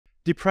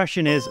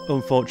Depression is,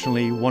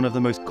 unfortunately, one of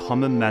the most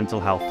common mental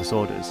health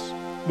disorders,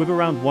 with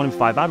around 1 in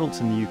 5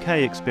 adults in the UK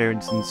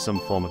experiencing some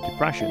form of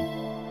depression.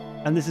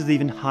 And this is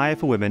even higher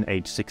for women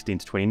aged 16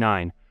 to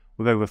 29,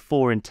 with over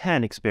 4 in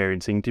 10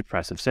 experiencing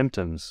depressive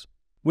symptoms.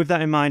 With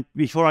that in mind,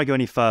 before I go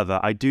any further,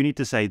 I do need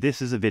to say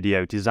this is a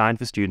video designed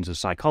for students of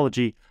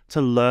psychology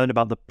to learn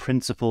about the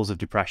principles of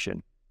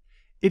depression.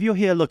 If you're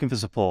here looking for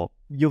support,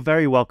 you're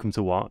very welcome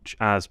to watch,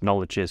 as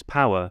knowledge is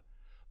power,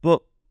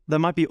 but there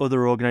might be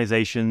other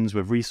organisations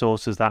with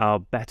resources that are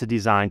better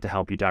designed to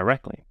help you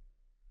directly.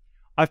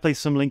 I've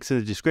placed some links in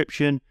the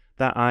description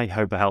that I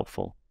hope are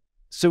helpful.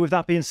 So with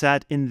that being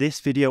said, in this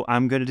video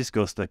I'm going to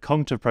discuss the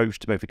cognitive approach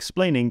to both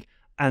explaining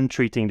and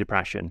treating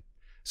depression.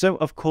 So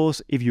of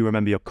course, if you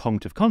remember your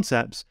cognitive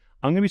concepts,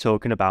 I'm going to be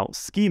talking about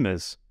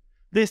schemas.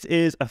 This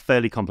is a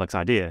fairly complex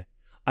idea,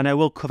 and I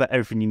will cover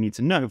everything you need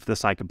to know for the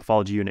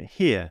psychopathology unit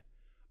here.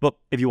 But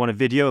if you want a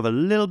video of a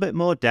little bit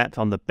more depth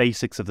on the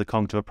basics of the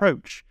cognitive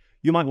approach,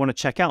 you might want to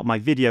check out my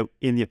video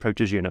in the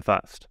approaches unit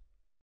first.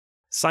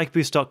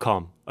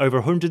 Psychoboost.com, over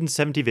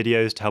 170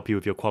 videos to help you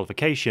with your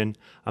qualification,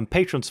 and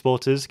Patreon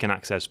supporters can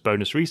access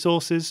bonus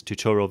resources,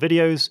 tutorial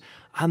videos,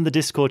 and the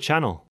Discord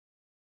channel.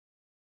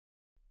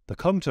 The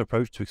cognitive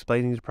approach to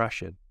explaining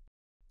depression.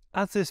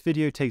 As this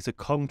video takes a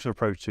cognitive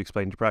approach to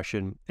explain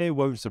depression, it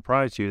won't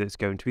surprise you that it's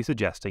going to be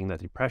suggesting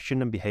that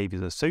depression and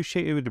behaviours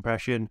associated with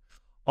depression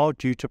are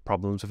due to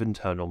problems with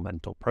internal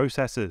mental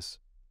processes.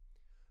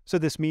 So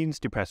this means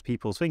depressed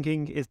people's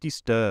thinking is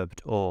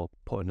disturbed, or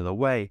put another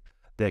way,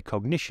 their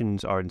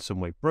cognitions are in some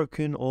way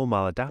broken or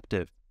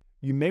maladaptive.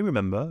 You may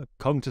remember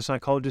cognitive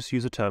psychologists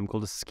use a term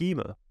called a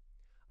schema.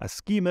 A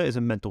schema is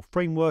a mental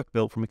framework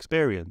built from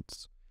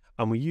experience,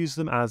 and we use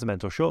them as a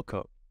mental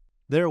shortcut.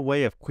 They're a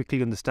way of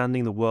quickly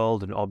understanding the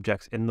world and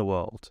objects in the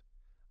world.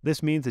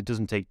 This means it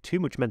doesn't take too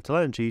much mental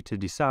energy to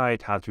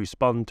decide how to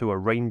respond to a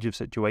range of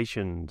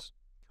situations.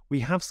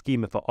 We have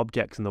schema for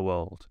objects in the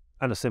world,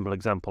 and a simple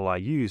example I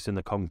used in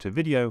the cognitive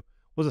video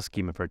was a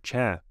schema for a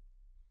chair.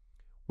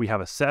 We have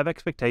a set of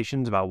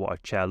expectations about what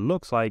a chair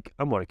looks like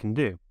and what it can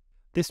do.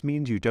 This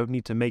means you don't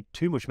need to make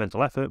too much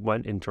mental effort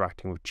when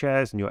interacting with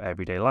chairs in your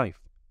everyday life.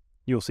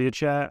 You'll see a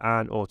chair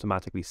and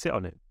automatically sit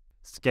on it.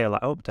 Scale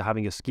that up to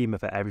having a schema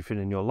for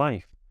everything in your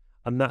life,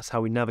 and that's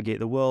how we navigate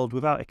the world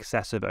without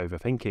excessive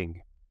overthinking.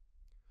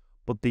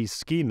 But these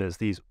schemas,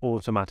 these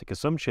automatic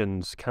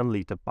assumptions, can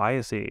lead to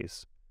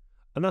biases.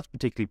 And that's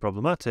particularly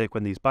problematic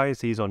when these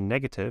biases are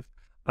negative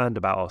and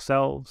about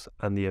ourselves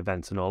and the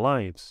events in our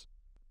lives.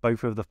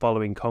 Both of the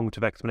following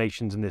cognitive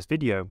explanations in this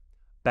video,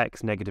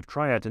 Beck's negative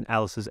triad and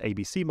Ellis's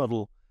ABC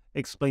model,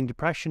 explain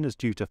depression as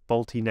due to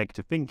faulty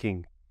negative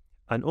thinking,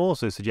 and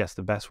also suggest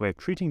the best way of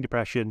treating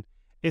depression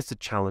is to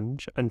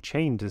challenge and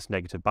change this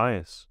negative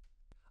bias.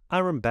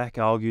 Aaron Beck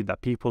argued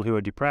that people who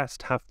are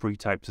depressed have 3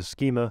 types of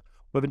schema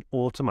with an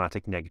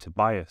automatic negative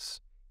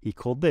bias. He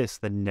called this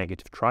the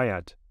negative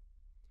triad.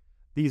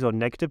 These are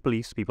negative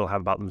beliefs people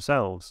have about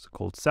themselves,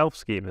 called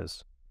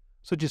self-schemas,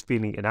 such as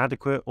feeling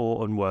inadequate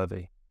or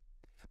unworthy.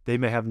 They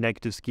may have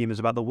negative schemas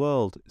about the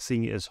world,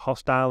 seeing it as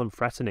hostile and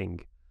threatening.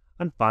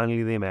 And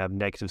finally, they may have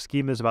negative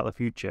schemas about the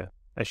future,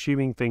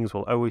 assuming things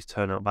will always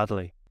turn out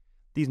badly.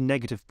 These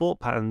negative thought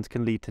patterns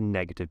can lead to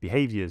negative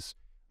behaviours,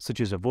 such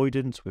as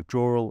avoidance,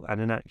 withdrawal, and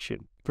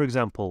inaction. For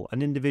example,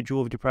 an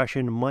individual with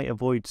depression might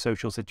avoid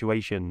social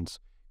situations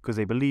because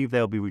they believe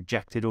they'll be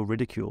rejected or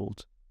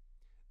ridiculed.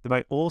 They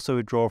might also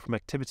withdraw from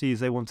activities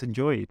they once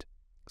enjoyed,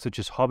 such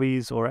as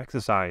hobbies or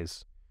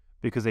exercise,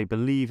 because they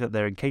believe that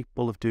they're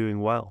incapable of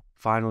doing well.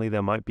 Finally, they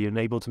might be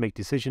unable to make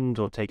decisions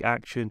or take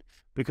action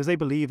because they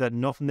believe that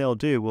nothing they'll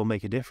do will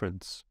make a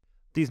difference.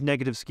 These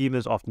negative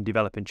schemas often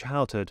develop in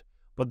childhood,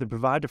 but they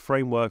provide a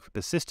framework for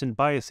persistent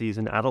biases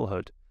in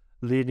adulthood,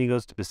 leading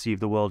us to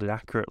perceive the world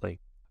inaccurately.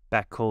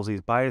 Beck calls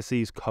these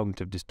biases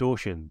cognitive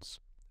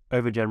distortions,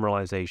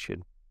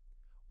 overgeneralization,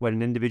 when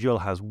an individual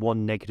has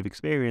one negative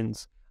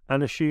experience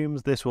and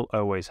assumes this will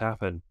always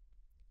happen.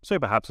 So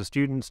perhaps a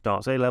student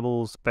starts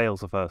A-levels,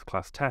 fails the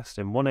first-class test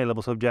in one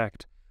A-level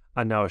subject,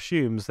 and now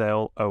assumes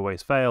they'll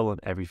always fail on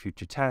every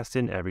future test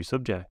in every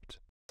subject.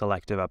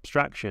 Selective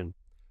abstraction,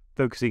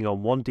 focusing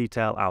on one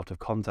detail out of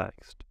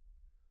context.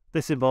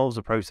 This involves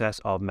a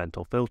process of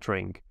mental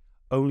filtering,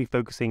 only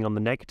focusing on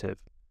the negative.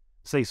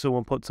 Say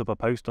someone puts up a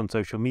post on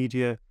social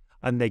media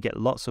and they get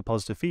lots of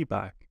positive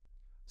feedback.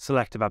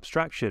 Selective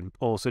abstraction,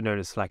 also known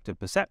as selective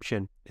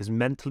perception, is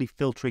mentally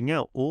filtering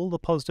out all the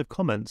positive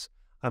comments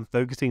and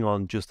focusing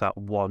on just that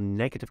one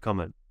negative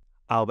comment.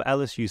 Albert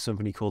Ellis used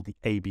something he called the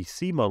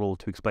ABC model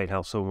to explain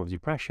how someone with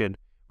depression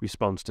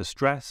responds to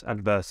stress,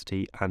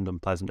 adversity, and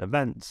unpleasant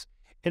events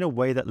in a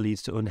way that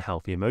leads to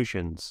unhealthy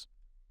emotions.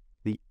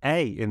 The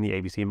A in the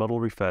ABC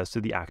model refers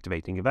to the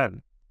activating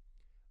event.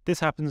 This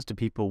happens to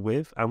people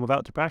with and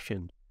without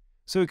depression,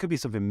 so it could be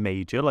something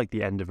major like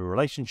the end of a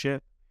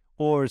relationship,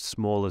 or as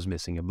small as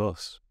missing a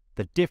bus.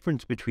 The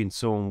difference between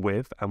someone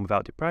with and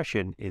without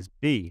depression is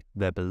B,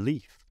 their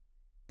belief.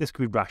 This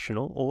could be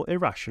rational or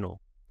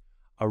irrational.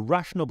 A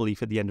rational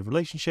belief at the end of a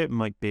relationship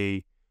might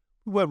be,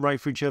 we weren't right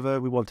for each other,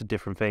 we wanted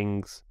different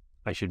things,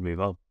 I should move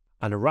on.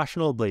 An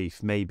irrational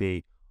belief may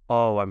be,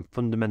 oh, I'm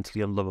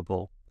fundamentally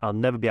unlovable. I'll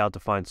never be able to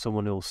find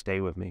someone who will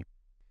stay with me.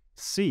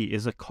 C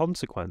is a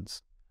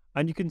consequence,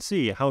 and you can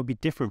see how it would be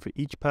different for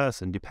each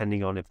person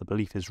depending on if the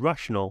belief is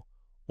rational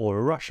or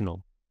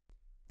irrational.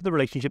 For the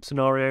relationship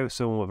scenario,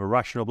 someone with a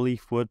rational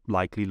belief would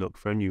likely look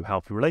for a new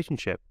healthy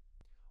relationship,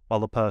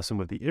 while the person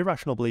with the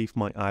irrational belief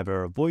might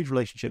either avoid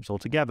relationships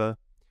altogether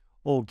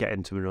or get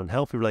into an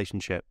unhealthy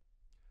relationship,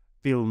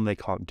 feeling they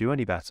can't do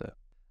any better.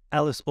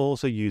 Ellis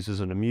also uses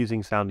an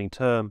amusing sounding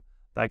term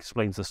that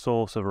explains the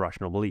source of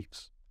irrational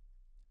beliefs.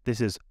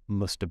 This is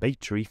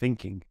masturbatory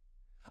thinking,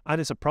 and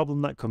it's a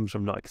problem that comes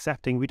from not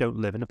accepting we don't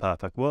live in a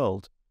perfect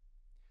world.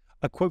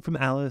 A quote from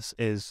Ellis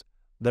is,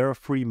 "There are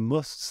 3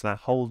 musts that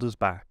hold us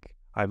back.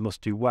 I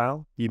must do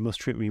well, you must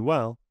treat me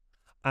well,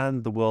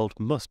 and the world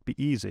must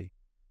be easy."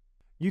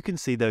 You can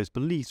see those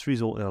beliefs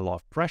result in a lot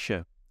of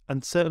pressure,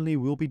 and certainly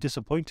we'll be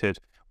disappointed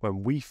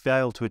when we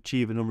fail to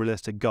achieve an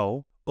unrealistic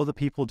goal, other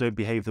people don't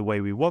behave the way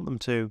we want them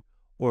to,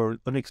 or an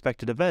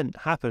unexpected event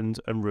happens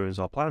and ruins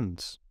our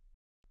plans.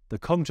 The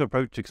cognitive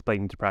approach to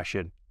explaining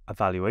depression: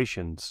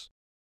 evaluations.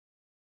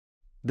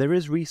 There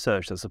is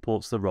research that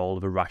supports the role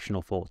of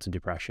irrational thoughts in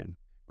depression.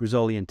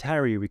 Grizzoli and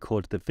Terry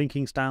recorded the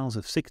thinking styles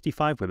of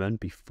 65 women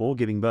before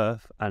giving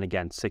birth and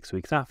again 6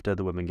 weeks after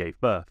the women gave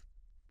birth.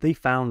 They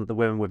found that the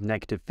women with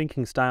negative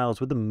thinking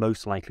styles were the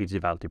most likely to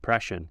develop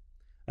depression,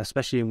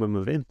 especially in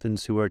women with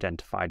infants who were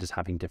identified as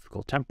having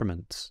difficult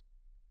temperaments.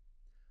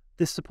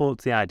 This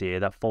supports the idea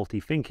that faulty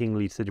thinking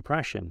leads to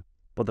depression,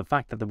 but the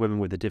fact that the women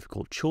with the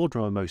difficult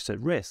children are most at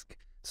risk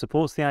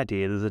supports the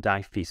idea there's a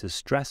diffuse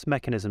stress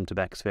mechanism to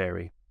Beck's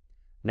theory.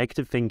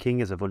 Negative thinking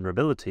is a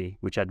vulnerability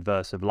which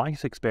adverse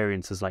life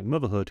experiences like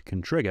motherhood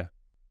can trigger.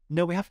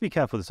 Now, we have to be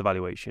careful with this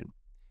evaluation.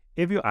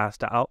 If you're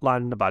asked to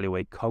outline and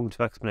evaluate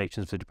cognitive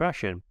explanations for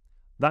depression,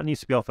 that needs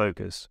to be our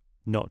focus,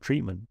 not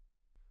treatment.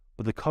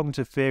 But the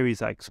cognitive theories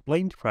that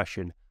explain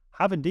depression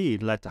have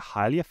indeed led to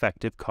highly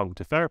effective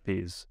cognitive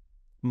therapies.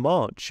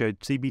 March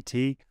showed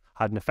CBT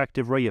had an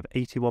effective rate of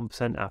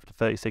 81% after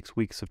 36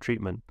 weeks of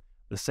treatment,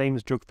 the same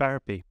as drug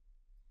therapy.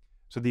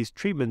 So these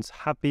treatments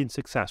have been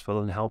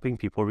successful in helping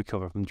people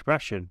recover from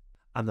depression,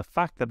 and the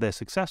fact that they're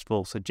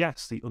successful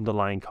suggests the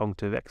underlying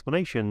cognitive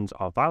explanations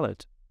are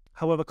valid.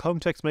 However,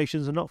 cognitive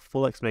explanations are not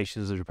full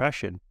explanations of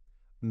depression.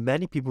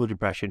 Many people with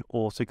depression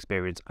also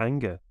experience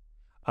anger,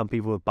 and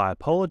people with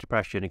bipolar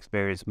depression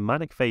experience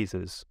manic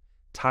phases,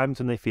 times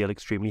when they feel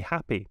extremely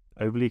happy,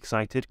 overly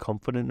excited,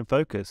 confident, and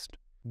focused.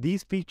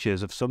 These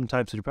features of some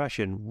types of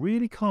depression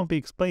really can't be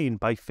explained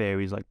by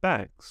theories like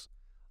Beck's,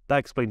 that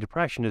explain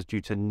depression as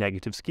due to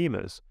negative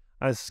schemas,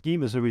 as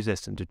schemas are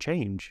resistant to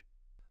change.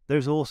 There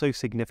is also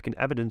significant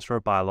evidence for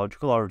a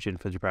biological origin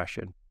for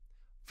depression.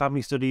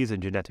 Family studies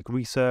and genetic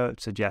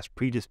research suggest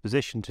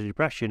predisposition to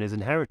depression is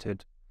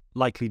inherited,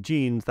 likely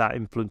genes that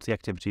influence the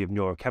activity of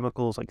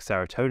neurochemicals like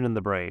serotonin in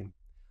the brain,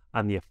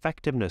 and the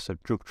effectiveness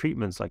of drug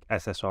treatments like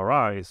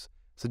SSRIs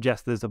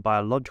suggests there's a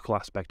biological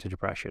aspect to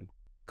depression.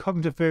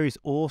 Cognitive theories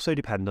also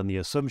depend on the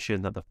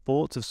assumption that the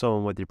thoughts of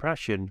someone with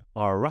depression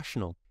are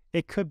irrational.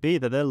 It could be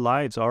that their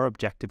lives are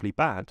objectively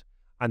bad,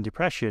 and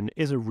depression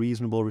is a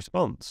reasonable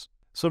response.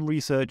 Some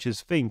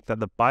researchers think that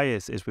the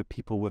bias is with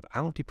people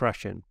without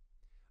depression.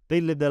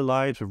 They live their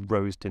lives with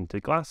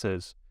rose-tinted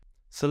glasses,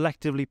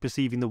 selectively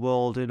perceiving the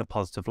world in a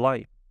positive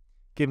light,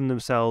 giving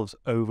themselves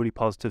overly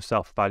positive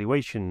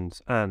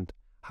self-evaluations, and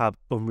have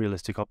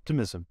unrealistic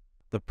optimism.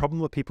 The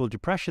problem with people with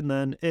depression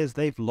then is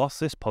they've lost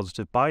this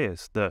positive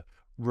bias, the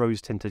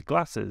rose-tinted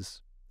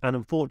glasses, and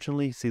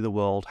unfortunately see the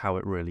world how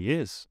it really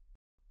is.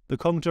 The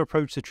cognitive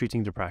approach to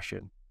treating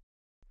depression.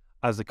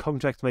 As the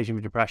cognitive explanation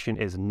for depression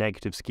is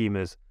negative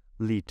schemas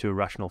lead to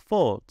irrational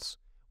thoughts,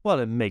 well,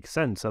 it makes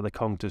sense that the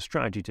cognitive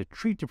strategy to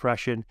treat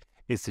depression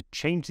is to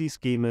change these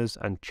schemas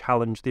and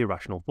challenge the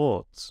irrational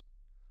thoughts.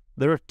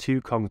 There are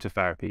 2 cognitive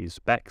therapies,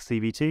 Beck's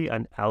CBT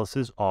and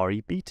Ellis's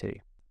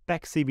REBT.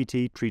 Beck's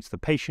CBT treats the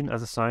patient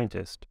as a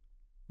scientist.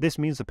 This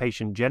means the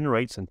patient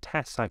generates and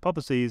tests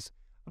hypotheses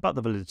about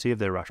the validity of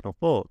their irrational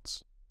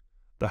thoughts.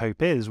 The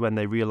hope is when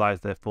they realize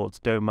their thoughts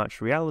don't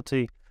match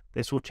reality,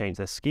 this will change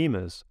their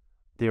schemas.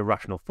 The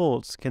irrational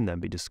thoughts can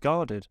then be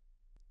discarded.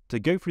 To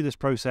go through this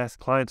process,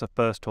 clients are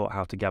first taught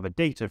how to gather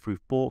data through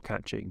thought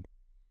catching.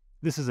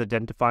 This is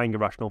identifying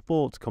irrational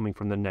thoughts coming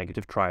from the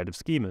negative triad of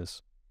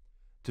schemas.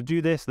 To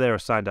do this, they are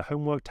assigned a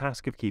homework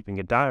task of keeping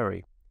a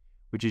diary,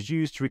 which is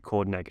used to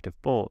record negative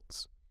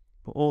thoughts,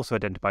 but also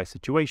identify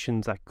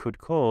situations that could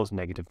cause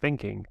negative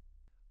thinking.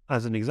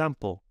 As an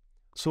example,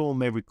 someone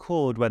may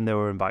record when they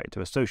were invited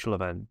to a social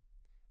event.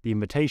 The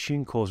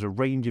invitation caused a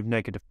range of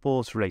negative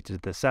thoughts related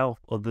to the self,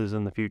 others,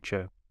 and the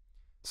future.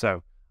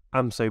 So,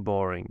 I'm so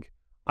boring.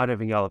 I don't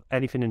think I'll have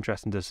anything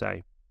interesting to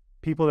say.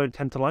 People don't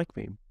tend to like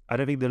me. I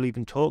don't think they'll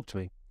even talk to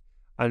me.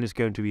 And it's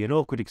going to be an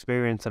awkward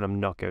experience and I'm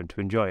not going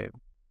to enjoy it.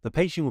 The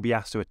patient will be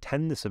asked to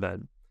attend this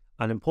event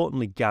and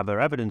importantly gather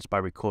evidence by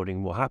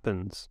recording what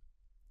happens.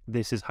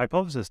 This is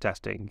hypothesis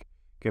testing,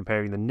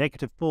 comparing the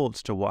negative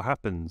thoughts to what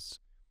happens.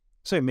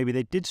 So maybe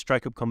they did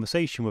strike up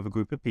conversation with a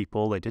group of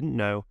people they didn't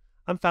know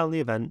and found the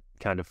event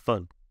kind of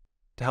fun.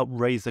 To help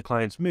raise the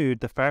client's mood,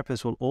 the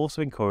therapist will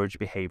also encourage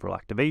behavioural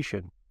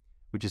activation,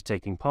 which is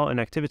taking part in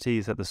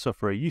activities that the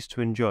sufferer used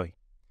to enjoy.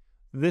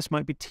 This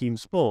might be team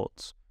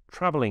sports,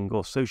 travelling,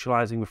 or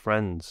socialising with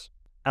friends.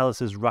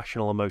 Ellis's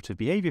rational emotive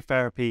behaviour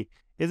therapy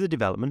is a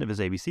development of his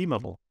ABC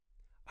model,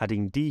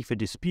 adding D for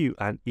dispute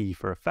and E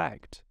for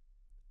effect.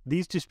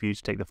 These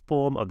disputes take the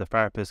form of the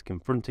therapist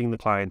confronting the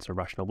client's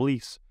irrational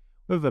beliefs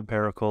with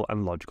empirical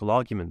and logical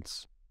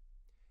arguments.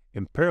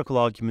 Empirical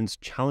arguments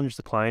challenge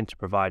the client to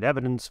provide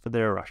evidence for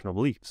their irrational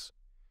beliefs,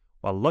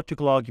 while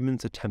logical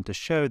arguments attempt to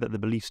show that the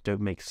beliefs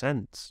don't make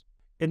sense.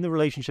 In the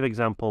relationship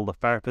example, the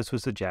therapist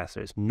would suggest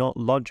that it's not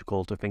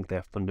logical to think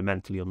they're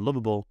fundamentally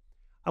unlovable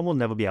and will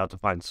never be able to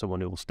find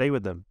someone who will stay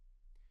with them,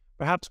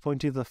 perhaps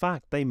pointing to the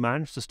fact they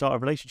managed to start a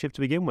relationship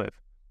to begin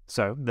with,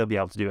 so they'll be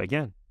able to do it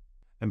again.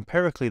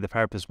 Empirically, the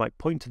therapist might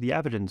point to the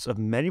evidence of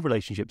many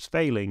relationships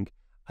failing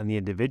and the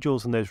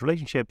individuals in those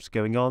relationships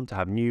going on to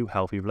have new,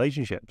 healthy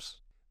relationships.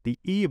 The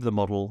E of the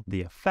model,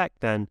 the effect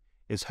then,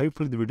 is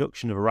hopefully the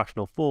reduction of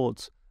irrational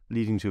thoughts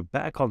leading to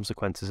better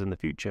consequences in the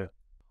future.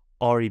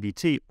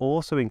 REBT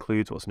also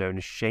includes what's known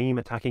as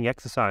shame-attacking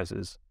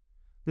exercises.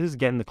 This is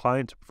getting the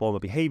client to perform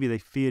a behaviour they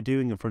fear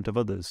doing in front of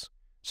others.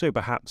 So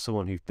perhaps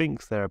someone who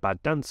thinks they're a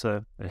bad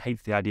dancer and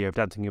hates the idea of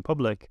dancing in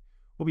public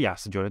will be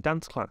asked to join a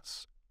dance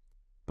class.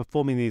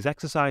 Performing these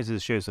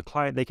exercises shows the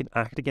client they can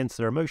act against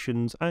their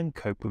emotions and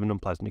cope with an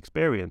unpleasant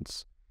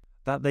experience,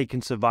 that they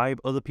can survive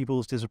other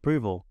people's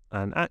disapproval,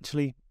 and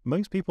actually,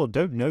 most people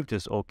don't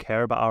notice or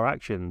care about our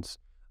actions,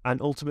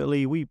 and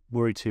ultimately we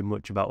worry too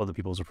much about other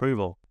people's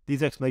approval.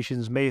 These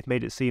explanations may have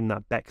made it seem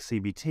that Beck's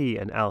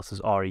CBT and Ellis's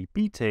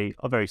REBT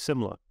are very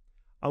similar,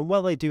 and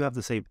while they do have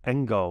the same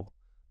end goal,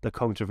 the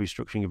cognitive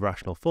restructuring of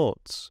rational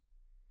thoughts,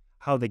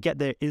 how they get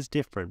there is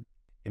different.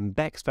 In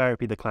Beck's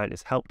therapy, the client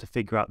is helped to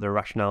figure out the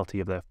irrationality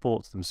of their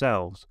thoughts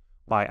themselves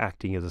by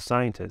acting as a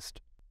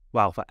scientist,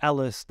 while for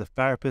Ellis, the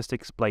therapist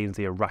explains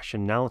the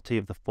irrationality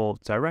of the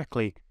thoughts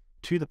directly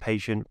to the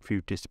patient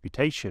through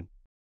disputation.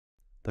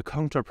 The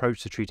cognitive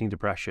approach to treating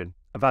depression.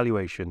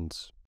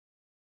 Evaluations.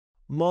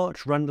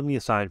 March randomly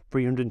assigned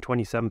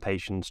 327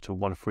 patients to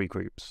one of three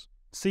groups: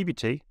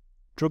 CBT,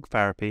 drug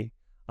therapy,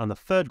 and the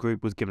third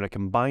group was given a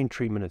combined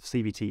treatment of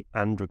CBT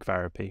and drug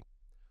therapy.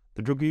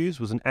 The drug used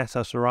was an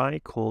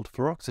SSRI called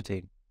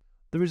fluoxetine.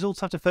 The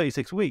results after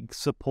 36 weeks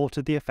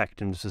supported the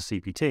effectiveness of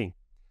CBT,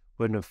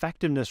 with an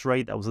effectiveness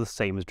rate that was the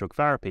same as drug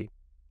therapy,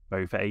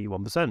 both at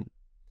 81%.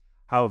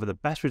 However, the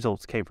best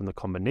results came from the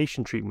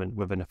combination treatment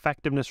with an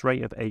effectiveness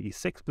rate of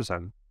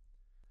 86%.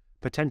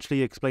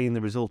 Potentially explaining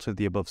the results of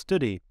the above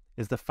study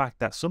is the fact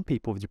that some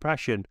people with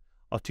depression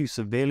are too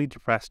severely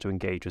depressed to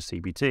engage with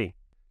CBT.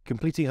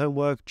 Completing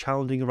homework,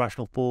 challenging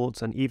irrational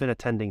thoughts, and even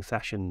attending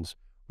sessions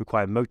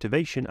require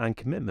motivation and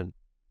commitment.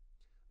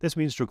 This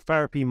means drug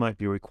therapy might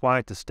be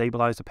required to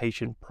stabilize the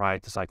patient prior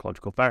to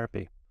psychological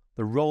therapy.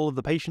 The role of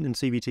the patient in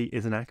CBT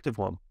is an active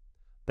one.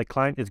 The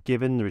client is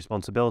given the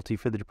responsibility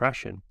for the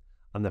depression,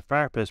 and the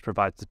therapist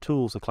provides the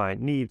tools the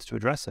client needs to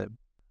address it.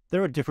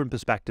 There are different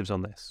perspectives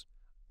on this.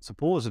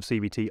 Supporters of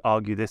CBT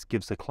argue this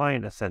gives the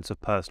client a sense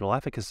of personal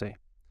efficacy,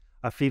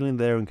 a feeling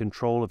they're in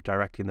control of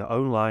directing their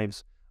own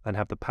lives and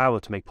have the power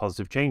to make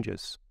positive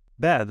changes,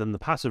 better than the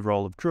passive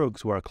role of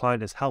drugs where a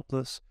client is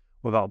helpless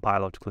without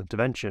biological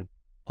intervention.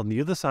 On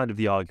the other side of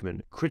the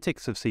argument,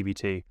 critics of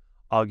CBT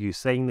argue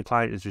saying the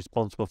client is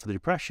responsible for the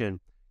depression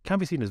can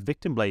be seen as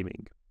victim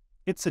blaming.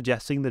 It's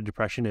suggesting the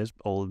depression is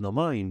all in the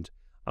mind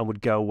and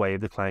would go away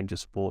if the client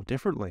just thought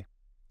differently.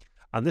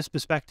 And this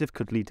perspective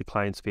could lead to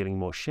clients feeling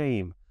more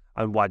shame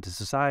and wider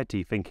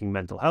society thinking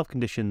mental health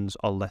conditions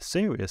are less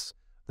serious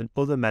than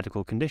other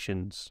medical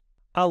conditions.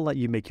 I'll let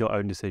you make your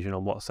own decision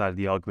on what side of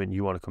the argument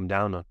you want to come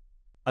down on.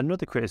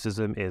 Another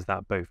criticism is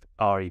that both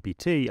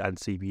REBT and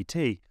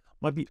CBT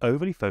might be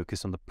overly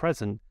focused on the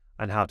present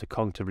and how to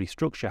cognitively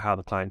structure how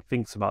the client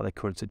thinks about their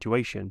current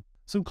situation.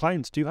 Some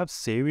clients do have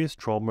serious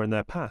trauma in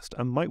their past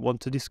and might want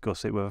to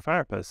discuss it with a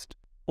therapist.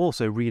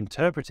 Also,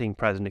 reinterpreting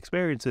present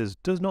experiences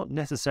does not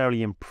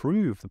necessarily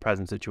improve the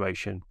present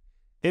situation.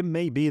 It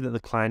may be that the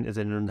client is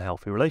in an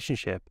unhealthy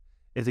relationship,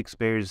 is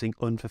experiencing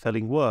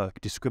unfulfilling work,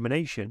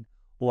 discrimination,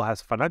 or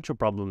has financial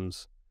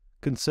problems.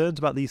 Concerns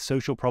about these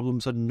social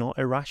problems are not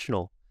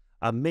irrational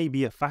and may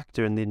be a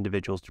factor in the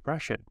individual's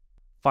depression.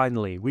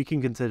 Finally, we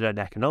can consider an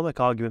economic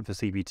argument for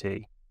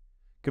CBT.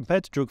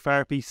 Compared to drug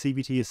therapy,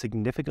 CBT is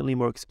significantly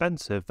more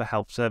expensive for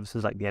health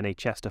services like the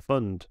NHS to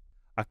fund.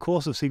 A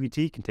course of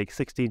CBT can take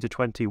 16 to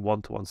 20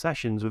 one-to-one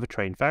sessions with a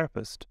trained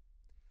therapist.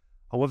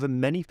 However,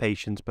 many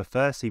patients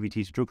prefer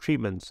CBT to drug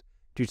treatments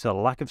due to the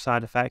lack of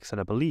side effects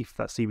and a belief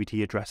that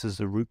CBT addresses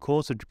the root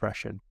cause of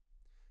depression.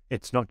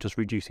 It's not just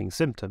reducing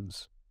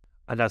symptoms.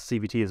 And as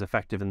CBT is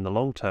effective in the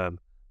long term,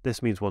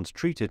 this means once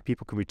treated,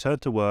 people can return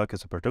to work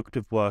as a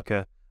productive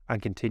worker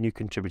and continue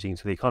contributing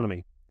to the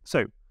economy.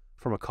 So,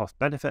 from a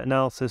cost-benefit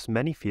analysis,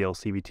 many feel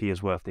CBT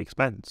is worth the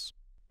expense.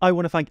 I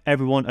want to thank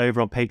everyone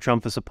over on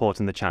Patreon for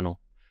supporting the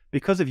channel.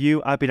 Because of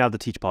you, I've been able to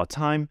teach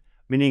part-time,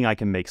 meaning I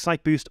can make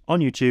Psych Boost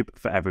on YouTube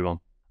for everyone.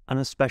 And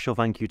a special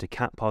thank you to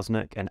Kat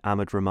Posnick and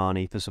Ahmed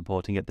Romani for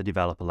supporting at the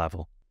developer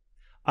level.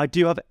 I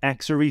do have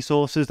extra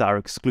resources that are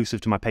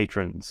exclusive to my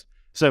patrons,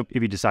 so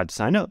if you decide to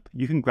sign up,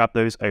 you can grab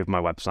those over my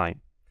website.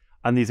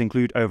 And these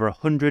include over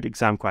 100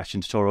 exam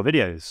question tutorial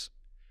videos,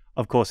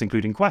 of course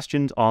including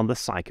questions on the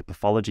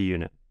Psychopathology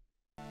unit.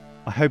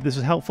 I hope this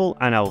was helpful,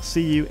 and I will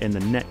see you in the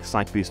next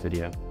PsychBoost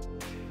video.